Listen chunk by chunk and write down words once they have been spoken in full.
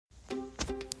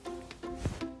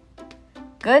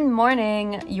Good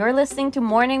morning. You're listening to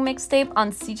Morning Mixtape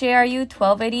on CJRU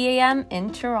 1280 AM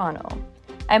in Toronto.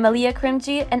 I'm Aliyah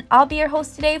Krimji, and I'll be your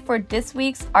host today for this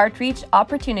week's ArtReach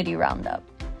Opportunity Roundup.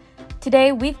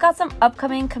 Today, we've got some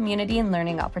upcoming community and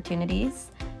learning opportunities,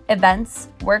 events,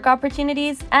 work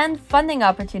opportunities, and funding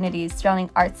opportunities surrounding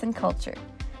arts and culture.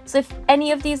 So if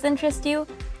any of these interest you,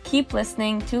 keep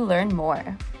listening to learn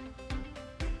more.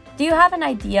 Do you have an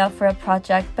idea for a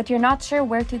project but you're not sure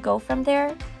where to go from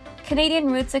there?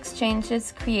 Canadian Roots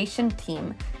Exchange's creation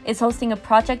team is hosting a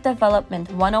project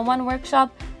development 101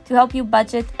 workshop to help you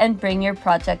budget and bring your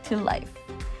project to life.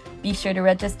 Be sure to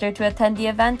register to attend the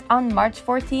event on March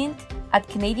 14th at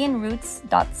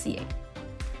canadianroots.ca.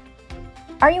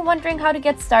 Are you wondering how to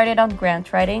get started on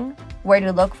grant writing, where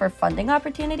to look for funding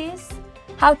opportunities,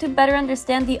 how to better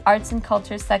understand the arts and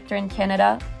culture sector in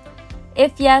Canada?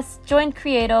 If yes, join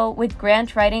Creato with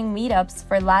grant writing meetups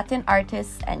for Latin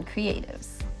artists and creatives.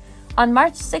 On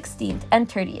March 16th and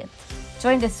 30th,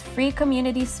 join this free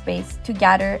community space to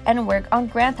gather and work on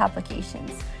grant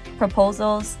applications,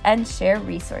 proposals, and share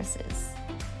resources.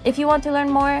 If you want to learn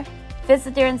more,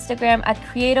 visit their Instagram at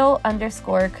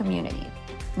Creato_community.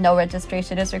 No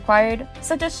registration is required,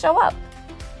 so just show up.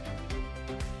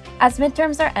 As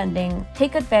midterms are ending,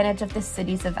 take advantage of the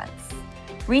city's events.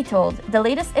 Retold, the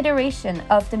latest iteration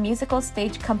of the musical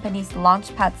stage company's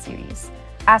Launchpad series,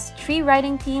 asked 3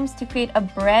 writing teams to create a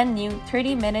brand new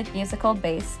 30-minute musical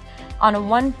based on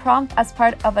one prompt as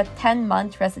part of a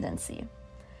 10-month residency.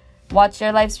 Watch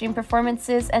their live stream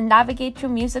performances and navigate through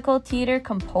musical theater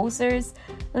composers,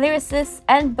 lyricists,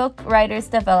 and book writers'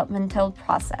 developmental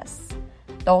process.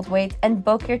 Don't wait and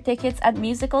book your tickets at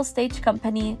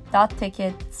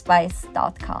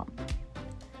musicalstagecompany.ticketspice.com.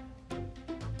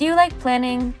 Do you like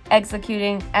planning,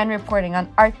 executing, and reporting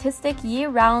on artistic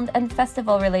year-round and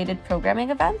festival-related programming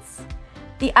events?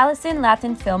 The Allison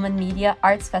Latin Film and Media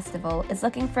Arts Festival is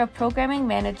looking for a programming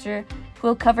manager who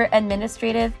will cover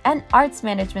administrative and arts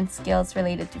management skills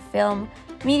related to film,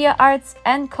 media arts,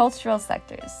 and cultural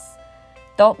sectors.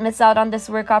 Don't miss out on this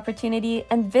work opportunity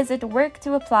and visit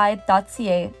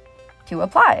worktoapply.ca to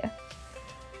apply.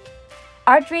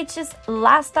 ArtReach's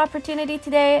last opportunity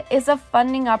today is a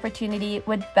funding opportunity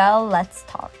with Bell Let's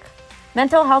Talk.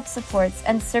 Mental health supports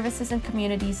and services in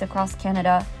communities across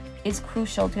Canada is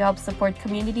crucial to help support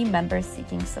community members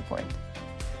seeking support.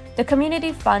 The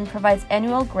Community Fund provides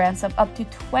annual grants of up to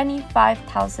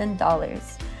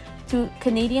 $25,000 to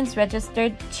Canadians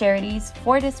registered charities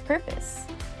for this purpose.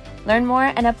 Learn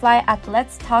more and apply at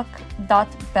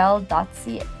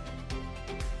letstalk.bell.ca.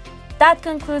 That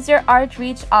concludes your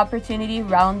ArtReach Opportunity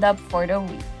Roundup for the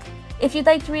week. If you'd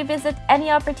like to revisit any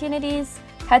opportunities,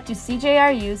 head to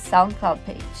CJRU's SoundCloud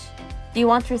page. Do you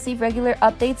want to receive regular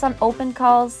updates on open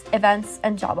calls, events,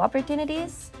 and job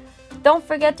opportunities? Don't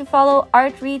forget to follow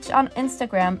ArtReach on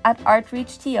Instagram at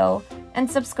ArtReachTO and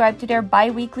subscribe to their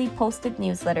bi-weekly posted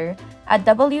newsletter at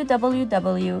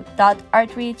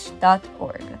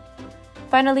www.artreach.org.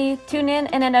 Finally, tune in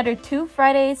another 2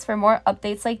 Fridays for more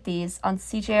updates like these on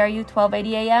CJRU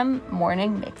 1280 AM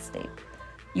Morning Mixtape.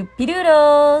 Yuppie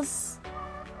doodles!